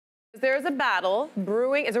There's a battle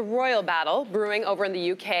brewing, it's a royal battle brewing over in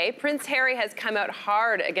the UK. Prince Harry has come out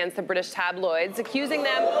hard against the British tabloids, accusing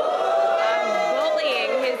them of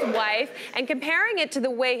bullying his wife and comparing it to the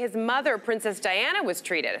way his mother, Princess Diana, was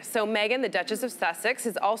treated. So Meghan, the Duchess of Sussex,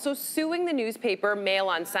 is also suing the newspaper Mail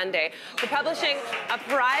on Sunday for publishing a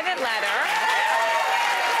private letter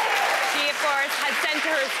she, of course, had sent to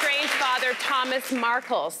her estranged father, Thomas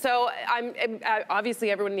Markle. So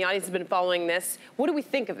obviously everyone in the audience has been following this. What do we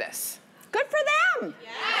think of this? Good for them.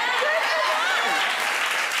 Yeah. Good for them.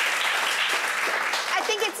 I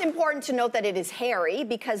think it's important to note that it is Harry,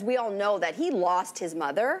 because we all know that he lost his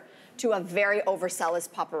mother to a very overzealous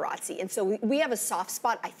paparazzi. And so we have a soft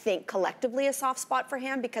spot, I think, collectively a soft spot for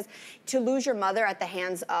him, because to lose your mother at the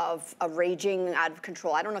hands of a raging, out of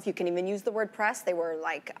control, I don't know if you can even use the word press, they were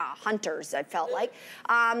like hunters, I felt like.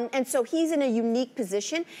 And so he's in a unique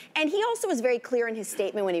position. And he also was very clear in his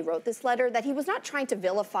statement when he wrote this letter that he was not trying to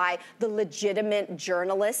vilify the legitimate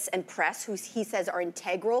journalists and press who he says are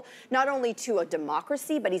integral, not only to a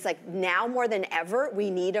democracy, but he's like, now more than ever, we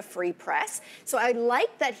need a free press. So I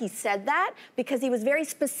like that he said that, because he was very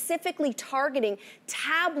specifically targeting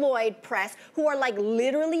tabloid press who are like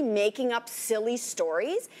literally making up silly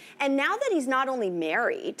stories. And now that he's not only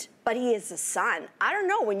married, but he is a son, I don't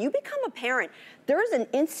know, when you become a parent, there's an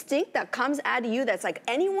instinct that comes out of you that's like,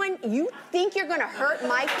 anyone you think you're gonna hurt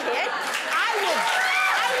my kid, I will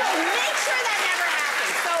make sure that never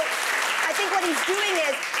happens. So I think what he's doing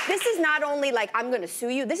is, this is not only like, I'm gonna sue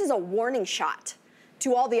you, this is a warning shot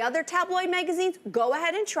to all the other tabloid magazines. Go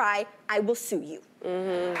ahead and try. I will sue you.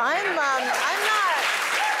 Mm-hmm.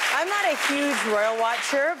 I'm not a huge royal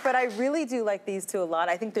watcher, but I really do like these two a lot.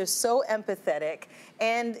 I think they're so empathetic,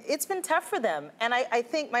 and it's been tough for them. And I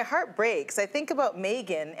think my heart breaks. I think about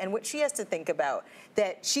Meghan and what she has to think about,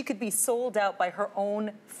 that she could be sold out by her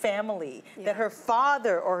own family, that her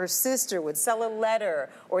father or her sister would sell a letter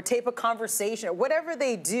or tape a conversation or whatever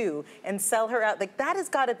they do and sell her out. Like, that has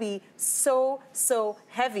got to be so, so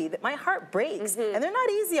heavy that my heart breaks. And they're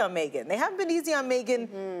not easy on Meghan. They haven't been easy on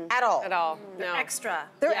Meghan at all. At all, no. They're extra.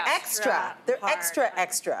 They're extra. They're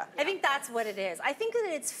extra. I think that's what it is. I think that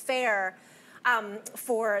it's fair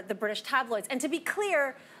for the British tabloids. And to be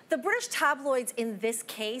clear, the British tabloids in this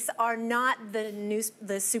case are not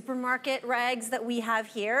the supermarket rags that we have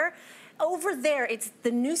here. Over there, it's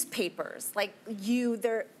the newspapers. Like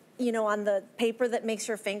they're, you know, on the paper that makes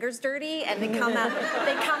your fingers dirty, and they come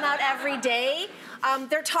out every day.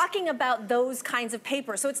 They're talking about those kinds of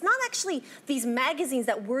papers. So it's not actually these magazines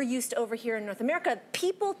that we're used to over here in North America.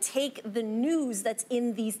 People take the news that's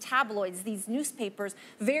in these tabloids, these newspapers,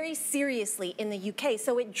 very seriously in the UK.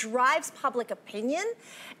 So it drives public opinion,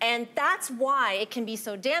 and that's why it can be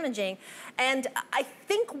so damaging. And I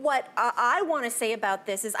think what I want to say about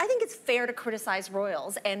this is, I think it's fair to criticize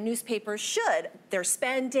royals, and newspapers should. Their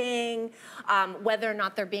spending, whether or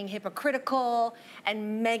not they're being hypocritical,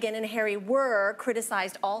 and Meghan and Harry were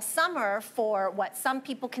criticized all summer for what some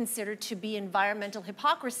people consider to be environmental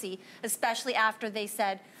hypocrisy, especially after they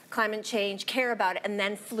said climate change, care about it, and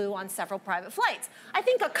then flew on several private flights. I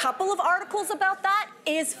think a couple of articles about that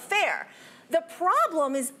is fair. The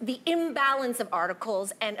problem is the imbalance of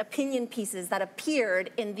articles and opinion pieces that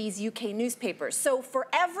appeared in these UK newspapers. So for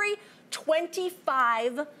every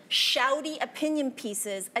 25 shouty opinion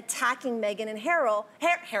pieces attacking Meghan and Harry,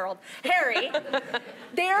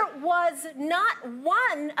 there was not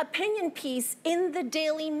one opinion piece in the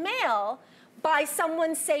Daily Mail by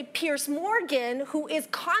someone, say, Piers Morgan, who is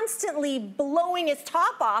constantly blowing his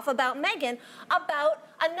top off about Meghan, about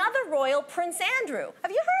another royal, Prince Andrew.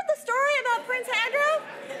 Have you heard the story about Prince Andrew?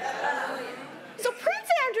 So Prince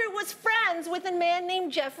Andrew was friends with a man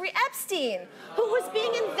named Jeffrey Epstein, who was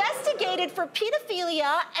being investigated for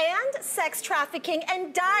pedophilia and sex trafficking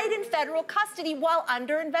and died in federal custody while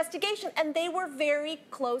under investigation. And they were very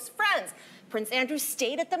close friends. Prince Andrew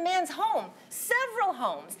stayed at the man's home, several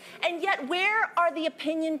homes. And yet, where are the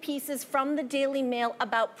opinion pieces from the Daily Mail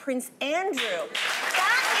about Prince Andrew?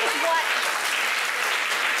 That is what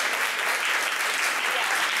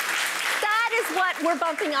we're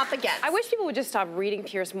bumping up against. I wish people would just stop reading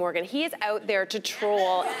Piers Morgan. He is out there to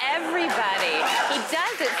troll everybody. He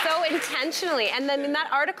does it so intentionally. And then in that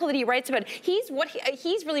article that he writes about, he's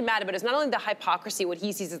really mad about is not only the hypocrisy, what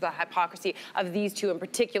he sees as the hypocrisy of these two in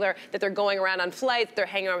particular, that they're going around on flights, they're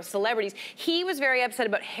hanging around with celebrities. He was very upset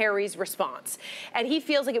about Harry's response. And he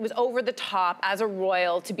feels like it was over the top as a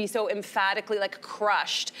royal to be so emphatically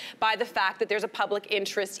crushed by the fact that there's a public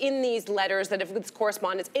interest in these letters, that if it's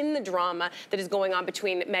correspondence, in the drama, that is going on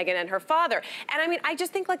between Meghan and her father. And I mean, I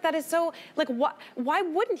just think like that is so, like, why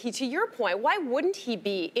wouldn't he, to your point, why wouldn't he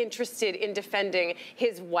be interested in defending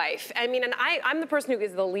his wife? I mean, and I'm the person who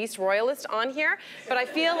is the least royalist on here, but I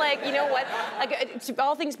feel like, you know what, like, to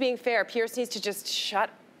all things being fair, Pierce needs to just shut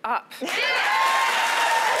up.